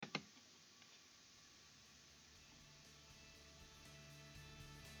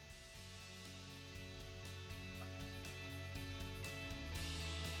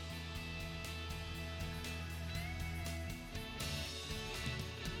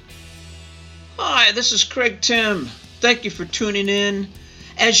Hi, this is Craig Tim. Thank you for tuning in.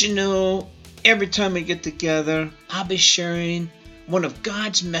 As you know, every time we get together, I'll be sharing one of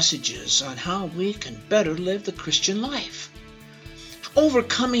God's messages on how we can better live the Christian life.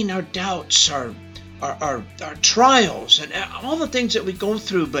 Overcoming our doubts, our trials, and all the things that we go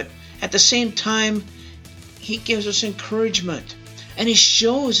through, but at the same time, He gives us encouragement. And He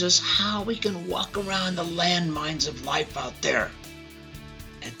shows us how we can walk around the landmines of life out there.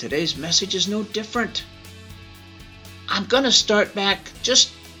 And today's message is no different. I'm going to start back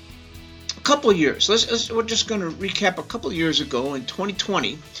just a couple years. We're just going to recap a couple years ago in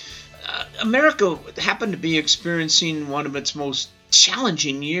 2020. America happened to be experiencing one of its most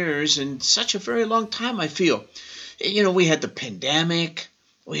challenging years in such a very long time, I feel. You know, we had the pandemic.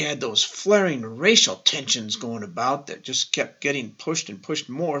 We had those flaring racial tensions going about that just kept getting pushed and pushed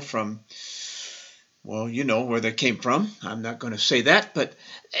more from, well, you know where they came from. I'm not going to say that, but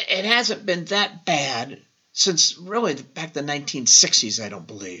it hasn't been that bad since really back the 1960s, I don't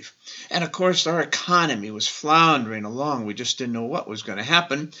believe. And of course, our economy was floundering along. We just didn't know what was going to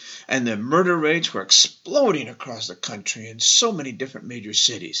happen. And the murder rates were exploding across the country in so many different major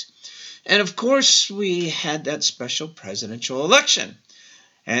cities. And of course, we had that special presidential election.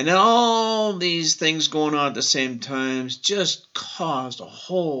 And all these things going on at the same time just caused a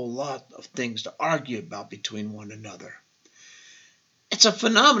whole lot of things to argue about between one another. It's a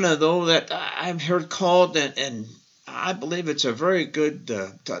phenomena, though, that I've heard called, and I believe it's a very good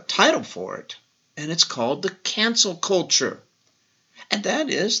title for it, and it's called the cancel culture. And that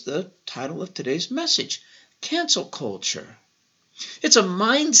is the title of today's message, cancel culture. It's a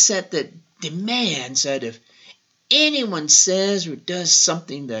mindset that demands that if anyone says or does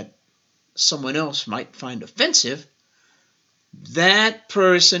something that someone else might find offensive, that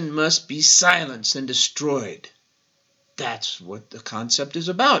person must be silenced and destroyed. That's what the concept is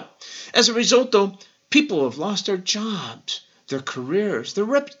about. As a result, though, people have lost their jobs, their careers, their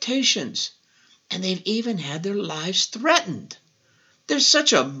reputations, and they've even had their lives threatened. There's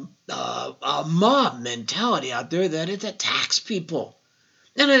such a mob mentality out there that it attacks people.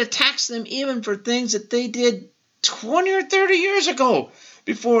 And it attacks them even for things that they did 20 or 30 years ago,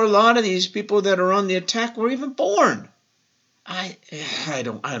 before a lot of these people that are on the attack were even born. I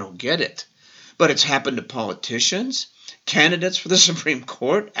don't get it. But it's happened to politicians, candidates for the Supreme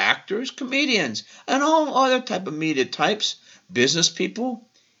Court, actors, comedians, and all other type of media types, business people,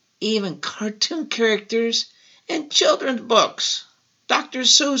 even cartoon characters and children's books. Dr.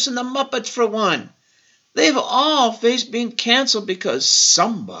 Seuss and the Muppets, for one. They've all faced being canceled because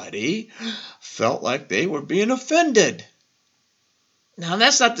somebody felt like they were being offended. Now,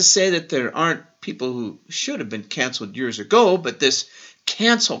 that's not to say that there aren't people who should have been canceled years ago, but this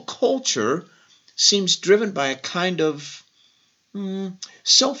cancel culture seems driven by a kind of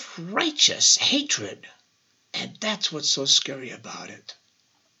self-righteous hatred. And that's what's so scary about it.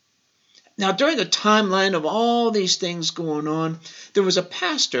 Now, during the timeline of all these things going on, there was a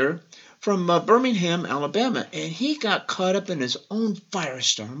pastor from Birmingham, Alabama, and he got caught up in his own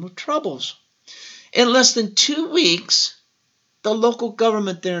firestorm of troubles. In less than 2 weeks, the local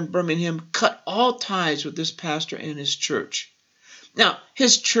government there in Birmingham cut all ties with this pastor and his church. Now,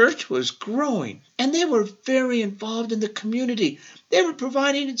 his church was growing, and they were very involved in the community. They were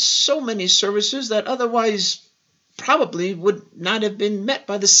providing so many services that otherwise probably would not have been met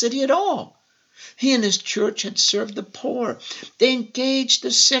by the city at all. He and his church had served the poor. They engaged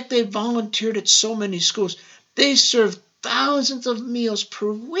the sick. They volunteered at so many schools. They served thousands of meals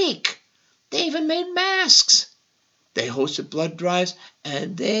per week. They even made masks. They hosted blood drives,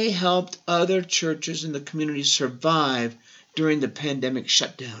 and they helped other churches in the community survive during the pandemic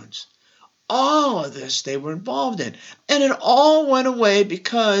shutdowns. All of this they were involved in. And it all went away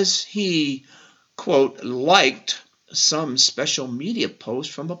because he, quote, liked some special media post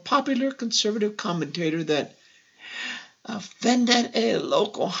from a popular conservative commentator that offended a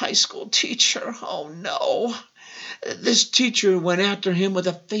local high school teacher. Oh no. This teacher went after him with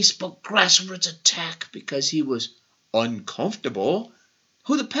a Facebook grassroots attack because he was uncomfortable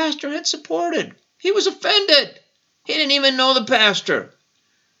who the pastor had supported. He was offended. He didn't even know the pastor.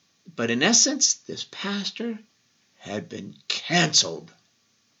 But in essence, this pastor had been canceled.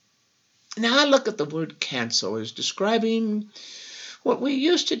 Now, I look at the word cancel as describing what we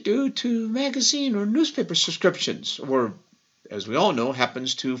used to do to magazine or newspaper subscriptions, or, as we all know,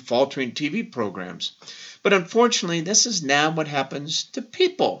 happens to faltering TV programs. But unfortunately, this is now what happens to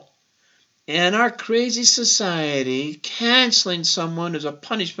people. In our crazy society, canceling someone is a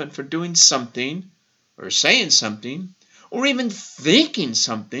punishment for doing something, or saying something, or even thinking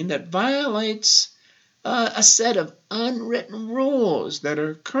something that violates a set of unwritten rules that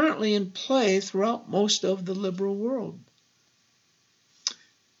are currently in play throughout most of the liberal world.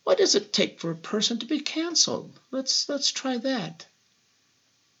 What does it take for a person to be canceled? Let's try that.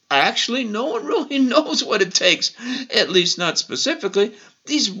 Actually, no one really knows what it takes, at least not specifically.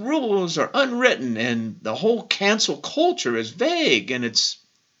 These rules are unwritten, and the whole cancel culture is vague, and it's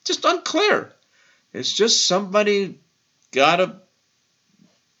just unclear. It's just somebody got a,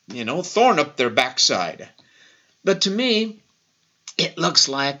 thorn up their backside. But to me, it looks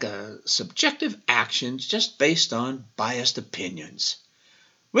like a subjective actions just based on biased opinions.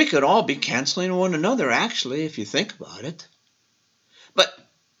 We could all be canceling one another, actually, if you think about it. But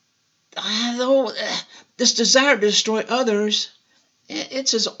though this desire to destroy others,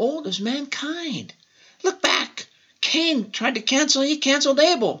 it's as old as mankind. Look back. Cain tried to cancel, he canceled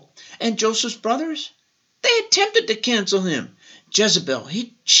Abel. And Joseph's brothers, they attempted to cancel him. Jezebel,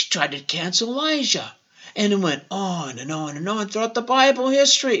 she tried to cancel Elijah. And it went on and on and on throughout the Bible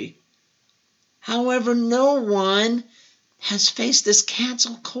history. However, no one has faced this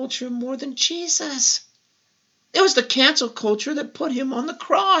cancel culture more than Jesus. It was the cancel culture that put him on the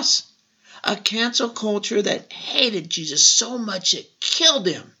cross. A cancel culture that hated Jesus so much it killed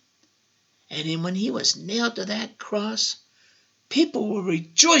him. And when he was nailed to that cross, people were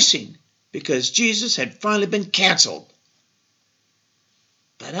rejoicing because Jesus had finally been canceled.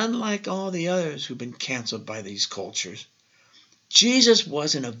 But unlike all the others who've been canceled by these cultures, Jesus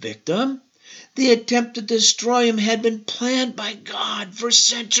wasn't a victim. The attempt to destroy him had been planned by God for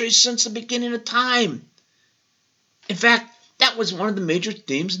centuries since the beginning of time. In fact, that was one of the major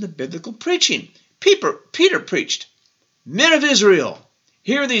themes in the biblical preaching. Peter preached, "Men of Israel,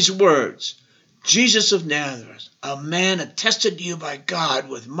 hear these words. Jesus of Nazareth, a man attested to you by God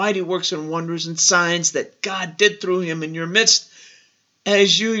with mighty works and wonders and signs that God did through him in your midst,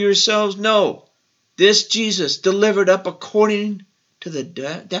 as you yourselves know. This Jesus delivered up according to the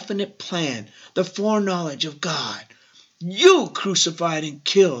definite plan, the foreknowledge of God. You crucified and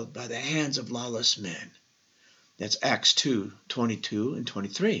killed by the hands of lawless men." That's Acts 2:22 and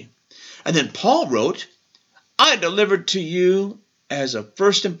 23. And then Paul wrote, "I delivered to you as of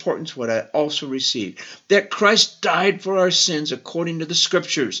first importance what I also received, that Christ died for our sins according to the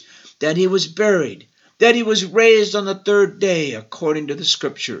Scriptures, that he was buried, that he was raised on the third day according to the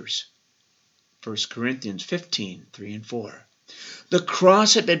Scriptures." 1 Corinthians 15:3 and 4. The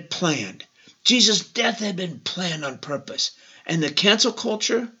cross had been planned. Jesus' death had been planned on purpose. And the cancel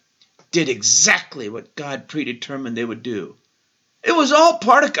culture did exactly what God predetermined they would do. It was all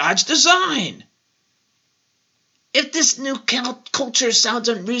part of God's design. If this new culture sounds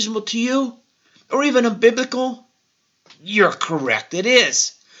unreasonable to you, or even unbiblical, you're correct, it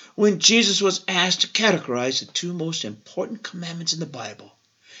is. When Jesus was asked to categorize the two most important commandments in the Bible,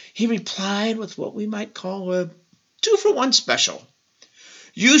 he replied with what we might call a 2-for-1 special.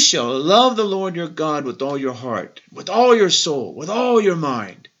 You shall love the Lord your God with all your heart, with all your soul, with all your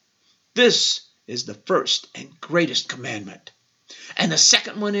mind. This is the first and greatest commandment. And the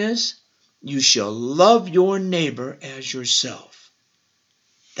second one is, you shall love your neighbor as yourself.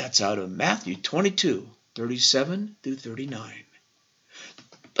 That's out of Matthew 22:37 through 39.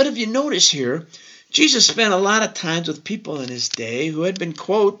 But if you notice here, Jesus spent a lot of times with people in his day who had been,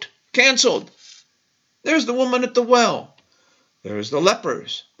 quote, canceled. There's the woman at the well. There's the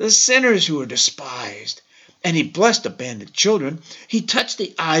lepers, the sinners who were despised. And he blessed abandoned children. He touched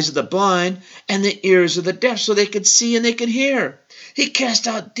the eyes of the blind and the ears of the deaf so they could see and they could hear. He cast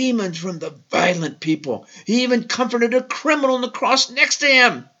out demons from the violent people. He even comforted a criminal on the cross next to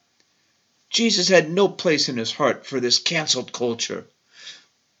him. Jesus had no place in his heart for this canceled culture.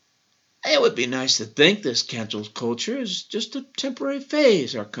 It would be nice to think this canceled culture is just a temporary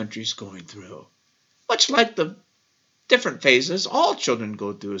phase our country's going through. Much like the different phases all children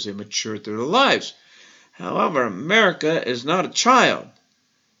go through as they mature through their lives. However, America is not a child.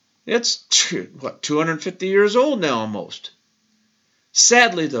 It's, 250 years old now almost.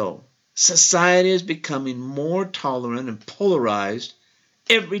 Sadly, though, society is becoming more tolerant and polarized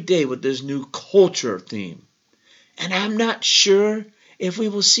every day with this new culture theme. And I'm not sure if we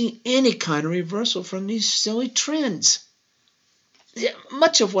will see any kind of reversal from these silly trends.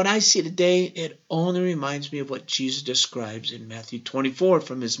 Much of what I see today, it only reminds me of what Jesus describes in Matthew 24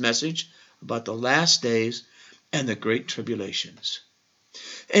 from his message about the last days and the great tribulations.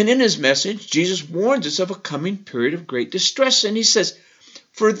 And in his message, Jesus warns us of a coming period of great distress. And he says,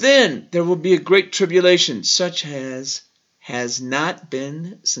 "For then there will be a great tribulation, such as has not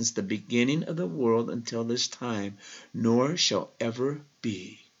been since the beginning of the world until this time, nor shall ever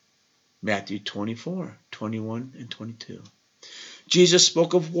be." Matthew 24:21 and 22. Jesus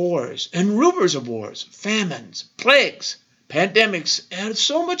spoke of wars and rumors of wars, famines, plagues, pandemics, and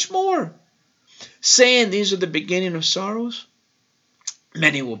so much more, saying these are the beginning of sorrows.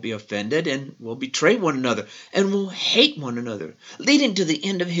 Many will be offended and will betray one another and will hate one another, leading to the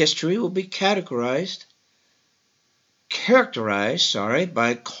end of history will be characterized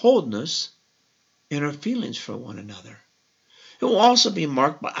by coldness in our feelings for one another. It will also be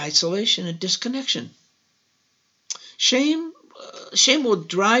marked by isolation and disconnection. Shame will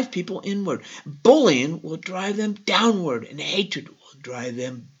drive people inward. Bullying will drive them downward, and hatred will drive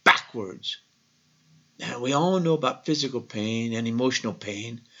them backwards. Now, we all know about physical pain and emotional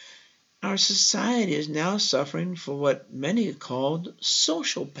pain. Our society is now suffering for what many have called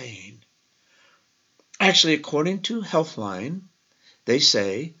social pain. Actually, according to Healthline, they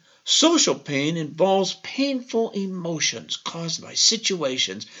say social pain involves painful emotions caused by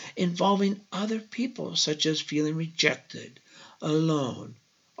situations involving other people, such as feeling rejected, alone,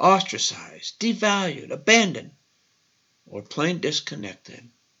 ostracized, devalued, abandoned, or plain disconnected.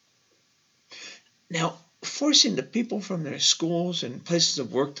 Now, forcing the people from their schools and places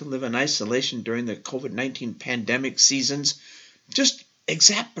of work to live in isolation during the COVID-19 pandemic seasons just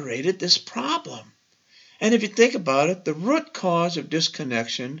exacerbated this problem. And if you think about it, the root cause of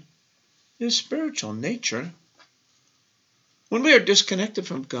disconnection is spiritual nature. When we are disconnected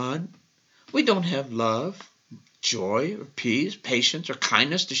from God, we don't have love, joy, or peace, patience, or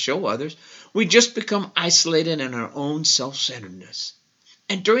kindness to show others. We just become isolated in our own self-centeredness.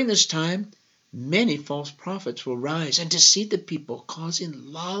 And during this time, many false prophets will rise and deceive the people,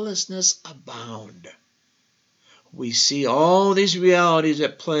 causing lawlessness abound. We see all these realities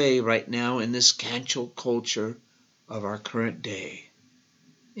at play right now in this cancel culture of our current day.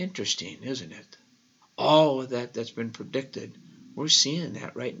 Interesting, isn't it? All of that's been predicted, we're seeing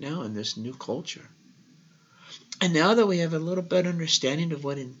that right now in this new culture. And now that we have a little better understanding of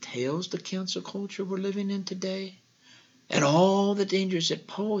what entails the cancel culture we're living in today, and all the dangers it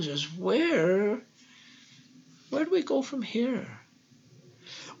poses, where do we go from here?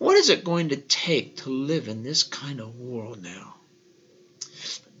 What is it going to take to live in this kind of world now?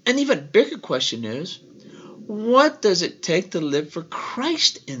 An even bigger question is, what does it take to live for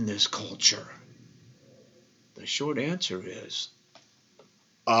Christ in this culture? The short answer is,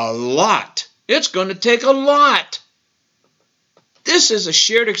 a lot. It's going to take a lot. This is a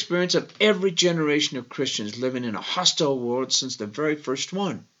shared experience of every generation of Christians living in a hostile world since the very first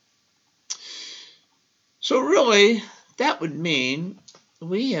one. So really, that would mean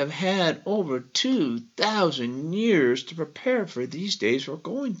we have had over 2,000 years to prepare for these days we're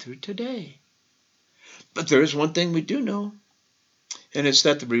going through today. But there is one thing we do know, and it's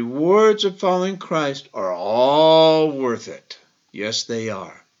that the rewards of following Christ are all worth it. Yes, they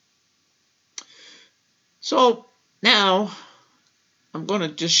are. So now I'm going to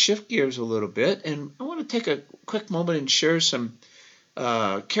just shift gears a little bit, and I want to take a quick moment and share some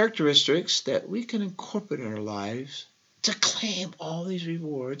characteristics that we can incorporate in our lives to claim all these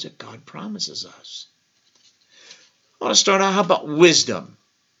rewards that God promises us. I want to start out, how about wisdom?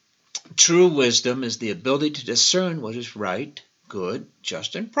 True wisdom is the ability to discern what is right, good,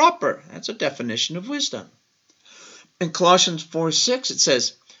 just, and proper. That's a definition of wisdom. In Colossians 4:6, it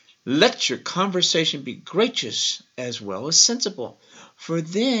says, "Let your conversation be gracious as well as sensible, for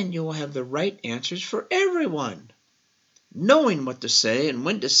then you will have the right answers for everyone." Knowing what to say and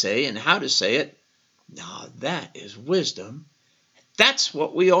when to say and how to say it, now that is wisdom. That's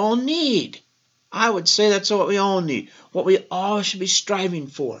what we all need. I would say that's what we all need, what we all should be striving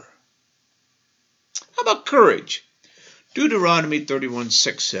for. How about courage? Deuteronomy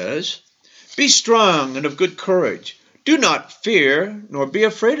 31:6 says, "Be strong and of good courage. Do not fear nor be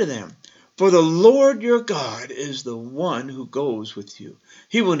afraid of them. For the Lord your God is the one who goes with you.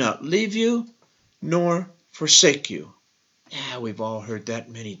 He will not leave you nor forsake you." Yeah, we've all heard that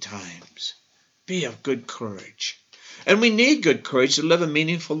many times. Be of good courage. And we need good courage to live a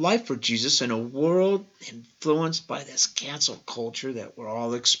meaningful life for Jesus in a world influenced by this cancel culture that we're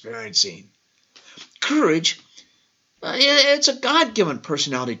all experiencing. Courage, it's a God-given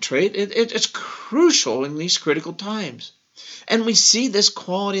personality trait. It's crucial in these critical times. And we see this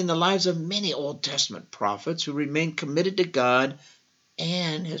quality in the lives of many Old Testament prophets who remained committed to God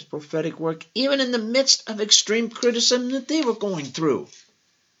and his prophetic work, even in the midst of extreme criticism that they were going through.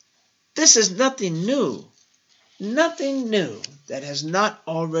 This is nothing new that has not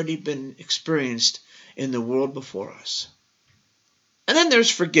already been experienced in the world before us. And then there's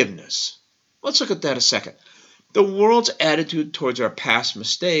forgiveness. Let's look at that a second. The world's attitude towards our past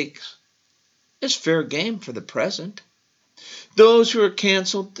mistakes is fair game for the present. Those who are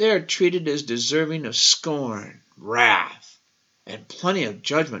canceled, they are treated as deserving of scorn, wrath, and plenty of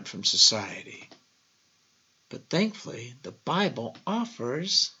judgment from society. But thankfully, the Bible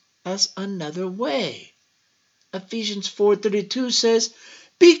offers us another way. Ephesians 4:32 says,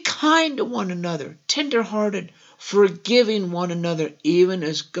 "Be kind to one another, tender-hearted, forgiving one another, even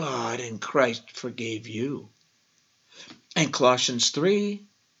as God in Christ forgave you." And Colossians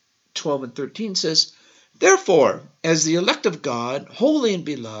 3:12 and 13 says, "Therefore, as the elect of God, holy and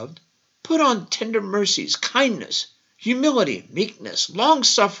beloved, put on tender mercies, kindness, humility, meekness,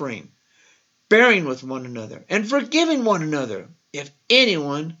 long-suffering, bearing with one another, and forgiving one another. If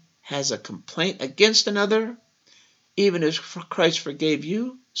anyone has a complaint against another, even as Christ forgave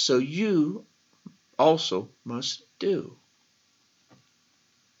you, so you also must do."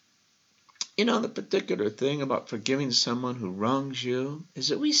 You know, the particular thing about forgiving someone who wrongs you is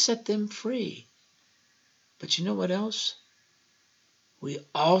that we set them free. But you know what else? We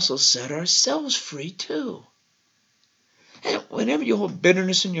also set ourselves free too. And whenever you hold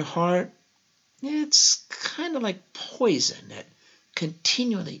bitterness in your heart, it's kind of like poison that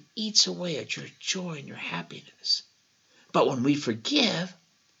continually eats away at your joy and your happiness. But when we forgive,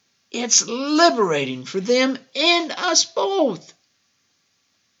 it's liberating for them and us both.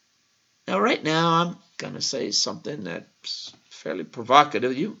 Now, right now, I'm going to say something that's fairly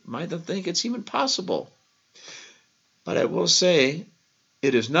provocative. You might not think it's even possible. But I will say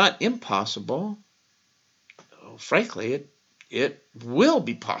it is not impossible. Frankly, it will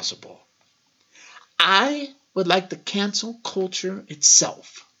be possible. I would like to cancel culture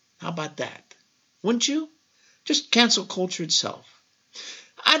itself. How about that? Wouldn't you? Just cancel culture itself.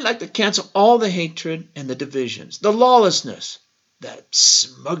 I'd like to cancel all the hatred and the divisions, the lawlessness, the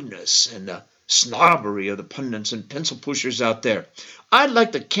smugness and the snobbery of the pundits and pencil pushers out there. I'd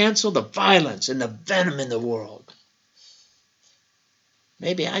like to cancel the violence and the venom in the world.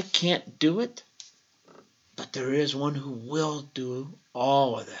 Maybe I can't do it, but there is one who will do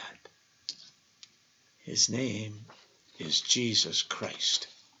all of that. His name is Jesus Christ.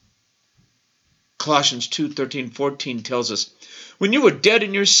 Colossians 2:13-14 tells us, "When you were dead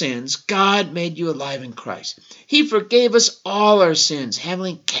in your sins, God made you alive in Christ. He forgave us all our sins,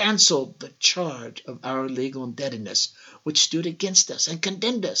 having canceled the charge of our legal indebtedness, which stood against us and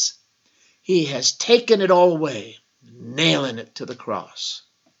condemned us. He has taken it all away, nailing it to the cross."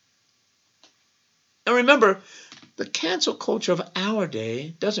 Now remember, the cancel culture of our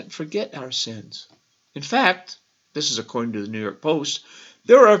day doesn't forget our sins. In fact, this is according to the New York Post,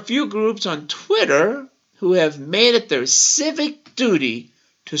 there are a few groups on Twitter who have made it their civic duty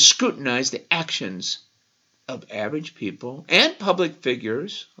to scrutinize the actions of average people and public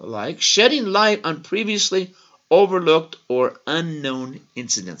figures alike, shedding light on previously overlooked or unknown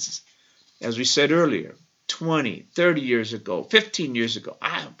incidences. As we said earlier, 20, 30 years ago, 15 years ago,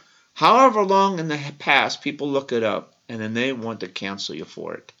 however long in the past, people look it up and then they want to cancel you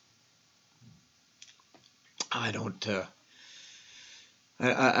for it. I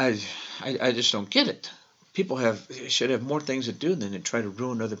just don't get it. People should have more things to do than to try to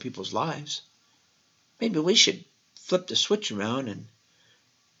ruin other people's lives. Maybe we should flip the switch around and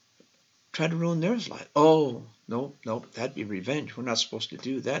try to ruin their life. Oh, no, that'd be revenge. We're not supposed to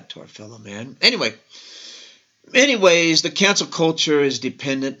do that to our fellow man. Anyway, anyways, the cancel culture is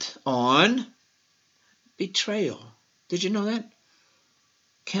dependent on betrayal. Did you know that?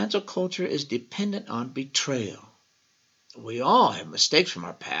 Cancel culture is dependent on betrayal. We all have mistakes from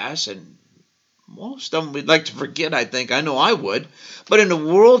our past, and most of them we'd like to forget, I think. I know I would. But in a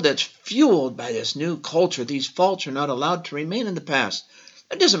world that's fueled by this new culture, these faults are not allowed to remain in the past.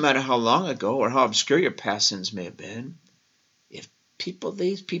 It doesn't matter how long ago or how obscure your past sins may have been. If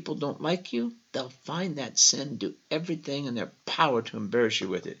these people don't like you, they'll find that sin, do everything in their power to embarrass you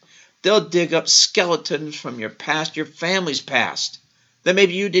with it. They'll dig up skeletons from your past, your family's past, that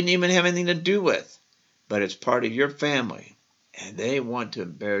maybe you didn't even have anything to do with, but it's part of your family, and they want to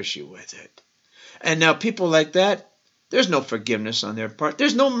embarrass you with it. And now people like that, there's no forgiveness on their part.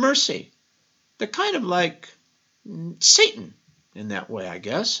 There's no mercy. They're kind of like Satan in that way, I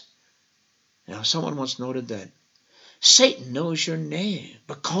guess. Now, someone once noted that Satan knows your name,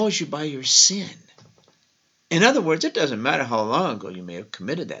 but calls you by your sin. In other words, it doesn't matter how long ago you may have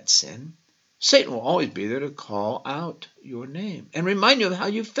committed that sin. Satan will always be there to call out your name and remind you of how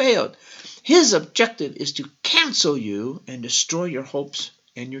you failed. His objective is to cancel you and destroy your hopes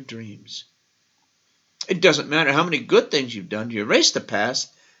and your dreams. It doesn't matter how many good things you've done to erase the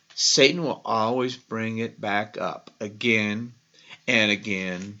past, Satan will always bring it back up again and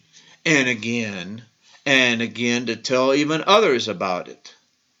again and again and again to tell even others about it.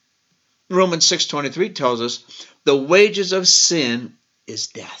 Romans 6:23 tells us the wages of sin is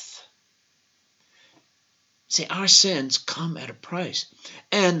death. See, our sins come at a price,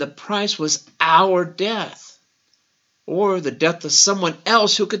 and the price was our death, or the death of someone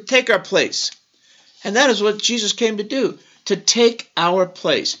else who could take our place. And that is what Jesus came to do, to take our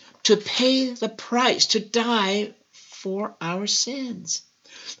place, to pay the price, to die for our sins.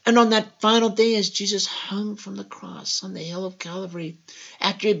 And on that final day, as Jesus hung from the cross on the hill of Calvary,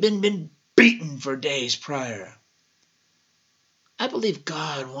 after he had been beaten for days prior, I believe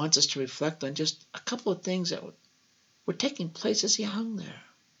God wants us to reflect on just a couple of things that were taking place as he hung there.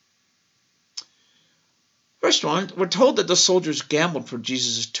 First one, we're told that the soldiers gambled for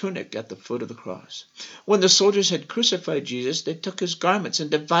Jesus' tunic at the foot of the cross. When the soldiers had crucified Jesus, they took his garments and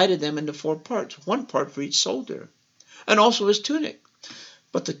divided them into 4 parts, 1 part for each soldier, and also his tunic.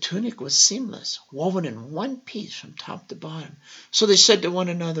 But the tunic was seamless, woven in one piece from top to bottom. So they said to one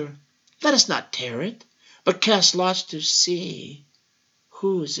another, "Let us not tear it, but cast lots to see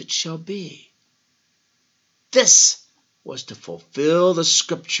whose it shall be." This was to fulfill the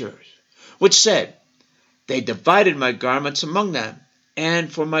scriptures, which said, "They divided my garments among them,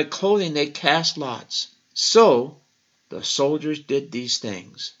 and for my clothing they cast lots." So the soldiers did these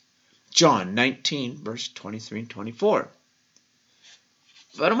things. John 19, verse 23 and 24.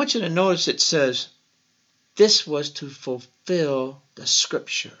 But I want you to notice it says, this was to fulfill the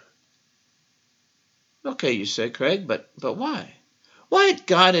scripture. Okay, you say, Craig, but why? Why had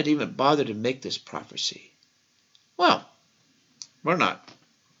God even bothered to make this prophecy? Well, we're not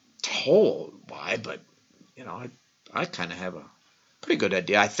told why, but, I kind of have a pretty good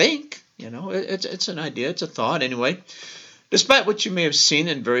idea, I think. It's an idea, it's a thought anyway. Despite what you may have seen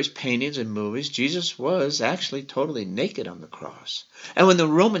in various paintings and movies, Jesus was actually totally naked on the cross. And when the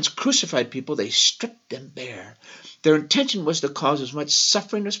Romans crucified people, they stripped them bare. Their intention was to cause as much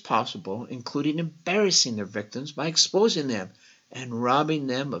suffering as possible, including embarrassing their victims by exposing them and robbing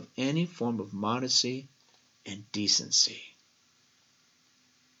them of any form of modesty and decency.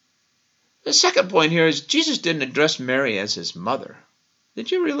 The second point here is Jesus didn't address Mary as his mother.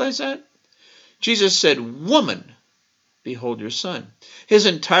 Did you realize that? Jesus said, "Woman, behold your son." His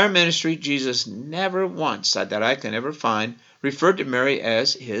entire ministry, Jesus never once, that I can ever find, referred to Mary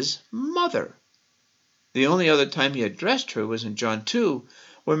as his mother. The only other time he addressed her was in John 2,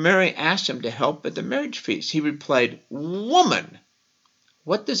 where Mary asked him to help at the marriage feast. He replied, "Woman,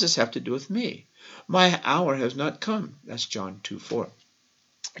 what does this have to do with me? My hour has not come." That's John 2:4.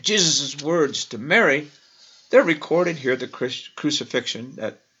 Jesus' words to Mary, they're recorded here at the crucifixion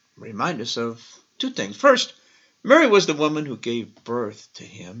that remind us of 2 things. First, Mary was the woman who gave birth to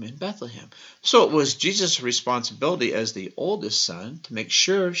him in Bethlehem. So it was Jesus' responsibility as the oldest son to make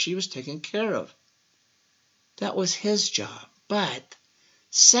sure she was taken care of. That was his job. But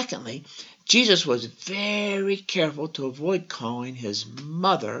secondly, Jesus was very careful to avoid calling his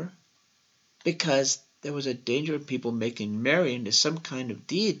mother, because there was a danger of people making Mary into some kind of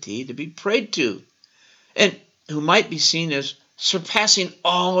deity to be prayed to, and who might be seen as surpassing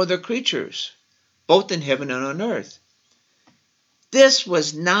all other creatures, both in heaven and on earth. This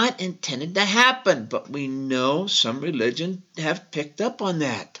was not intended to happen, but we know some religions have picked up on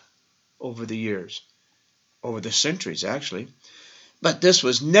that over the years, over the centuries actually. But this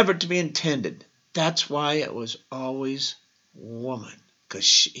was never to be intended. That's why it was always woman, because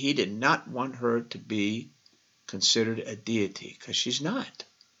he did not want her to be considered a deity, because she's not.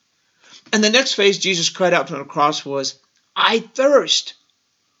 And the next phrase Jesus cried out from the cross was, "I thirst."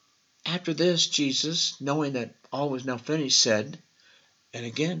 After this, Jesus, knowing that all was now finished, said, and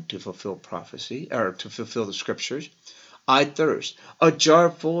again to fulfill prophecy, or to fulfill the scriptures, "I thirst." A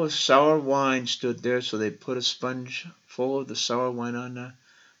jar full of sour wine stood there, so they put a sponge full of the sour wine on a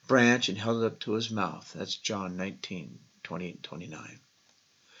branch and held it up to his mouth. That's John 19, 28 and 29.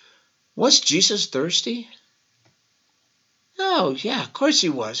 Was Jesus thirsty? Oh, yeah, of course he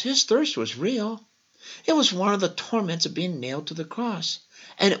was. His thirst was real. It was one of the torments of being nailed to the cross.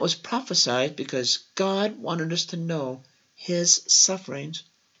 And it was prophesied because God wanted us to know his sufferings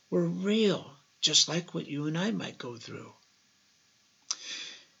were real, just like what you and I might go through.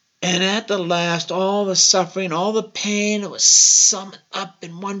 And at the last, all the suffering, all the pain, it was summed up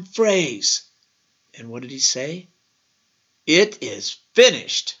in one phrase. And what did he say? "It is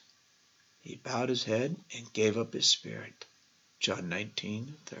finished." He bowed his head and gave up his spirit. John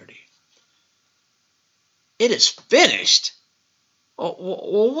 19:30. It is finished?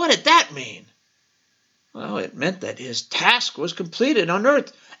 Well, what did that mean? Well, it meant that his task was completed on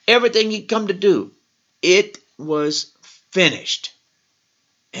earth. Everything he'd come to do, it was finished.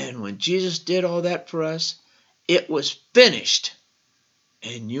 And when Jesus did all that for us, it was finished.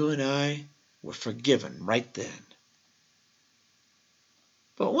 And you and I were forgiven right then.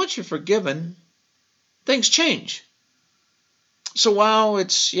 But once you're forgiven, things change. So while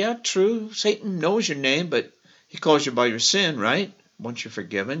it's, true, Satan knows your name, but he calls you by your sin, right? Once you're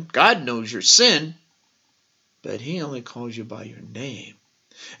forgiven. God knows your sin, but he only calls you by your name.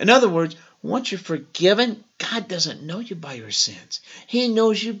 In other words, once you're forgiven, God doesn't know you by your sins. He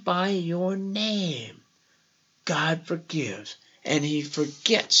knows you by your name. God forgives, and he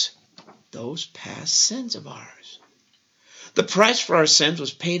forgets those past sins of ours. The price for our sins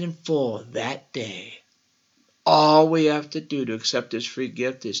was paid in full that day. All we have to do to accept his free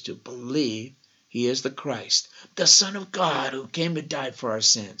gift is to believe he is the Christ, the Son of God who came to die for our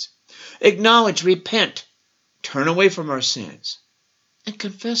sins. Acknowledge, repent, turn away from our sins, and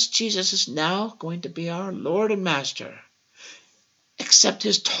confess Jesus is now going to be our Lord and Master. Accept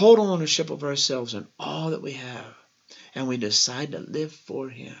his total ownership of ourselves and all that we have, and we decide to live for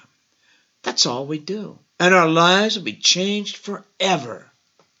him. That's all we do, and our lives will be changed forever.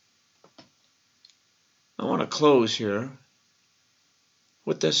 I want to close here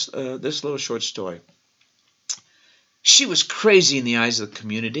with this little short story. She was crazy in the eyes of the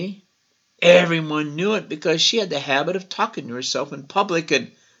community. Everyone knew it because she had the habit of talking to herself in public,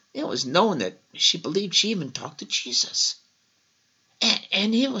 and it was known that she believed she even talked to Jesus.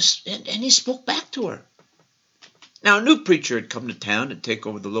 And he spoke back to her. Now, a new preacher had come to town to take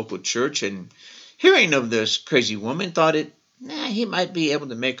over the local church, and hearing of this crazy woman, thought he might be able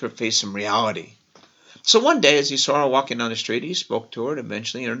to make her face some reality. So one day, as he saw her walking down the street, he spoke to her and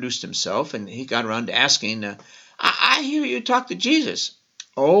eventually introduced himself, and he got around to asking, I hear you talk to Jesus.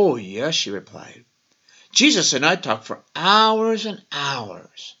 Oh, yes, she replied. Jesus and I talked for hours and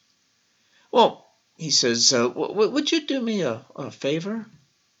hours. Well, he says, would you do me a favor?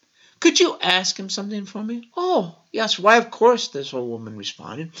 Could you ask him something for me? Oh, yes, why, of course, this old woman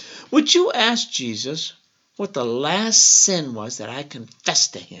responded. Would you ask Jesus what the last sin was that I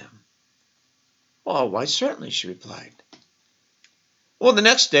confessed to him? Oh, why, certainly, she replied. Well, the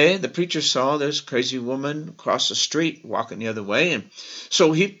next day, the preacher saw this crazy woman cross the street walking the other way, and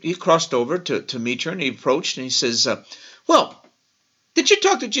so he crossed over to meet her, and he approached, and he says, well, did you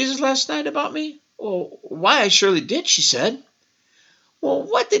talk to Jesus last night about me? Well, why, I surely did, she said. Well,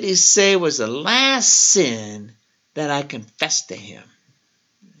 what did he say was the last sin that I confessed to him?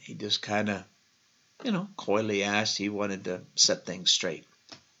 He just kind of, coyly asked. He wanted to set things straight.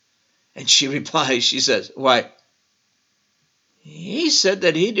 And she replies, she says, why, he said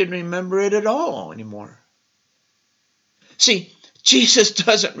that he didn't remember it at all anymore. See, Jesus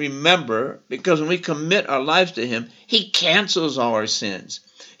doesn't remember because when we commit our lives to him, he cancels all our sins.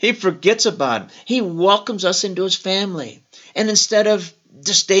 He forgets about them. He welcomes us into his family. And instead of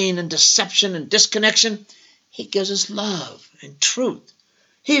disdain and deception and disconnection, he gives us love and truth.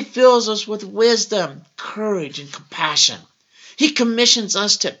 He fills us with wisdom, courage, and compassion. He commissions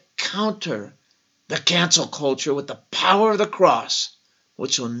us to counter the cancel culture with the power of the cross,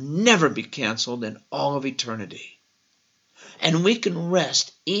 which will never be canceled in all of eternity. And we can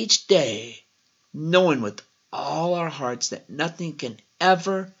rest each day knowing with all our hearts that nothing can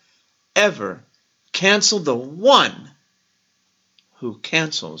ever, ever cancel the one who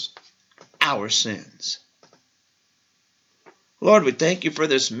cancels our sins. Lord, we thank you for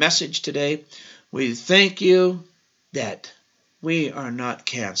this message today. We thank you that we are not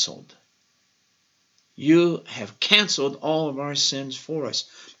canceled. You have canceled all of our sins for us.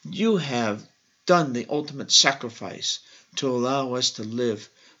 You have done the ultimate sacrifice to allow us to live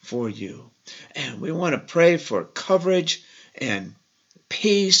for you. And we want to pray for courage and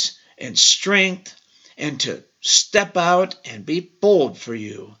peace and strength and to step out and be bold for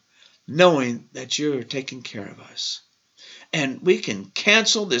you, knowing that you're taking care of us. And we can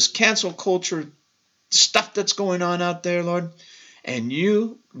cancel this cancel culture stuff that's going on out there, Lord, and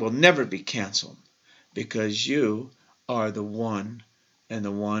you will never be canceled because you are the one and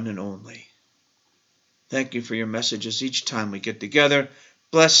only. Thank you for your messages each time we get together.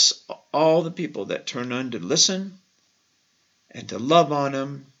 Bless all the people that turn on to listen and to love on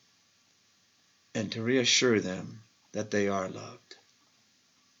them and to reassure them that they are loved.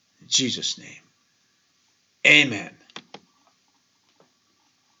 In Jesus' name, amen.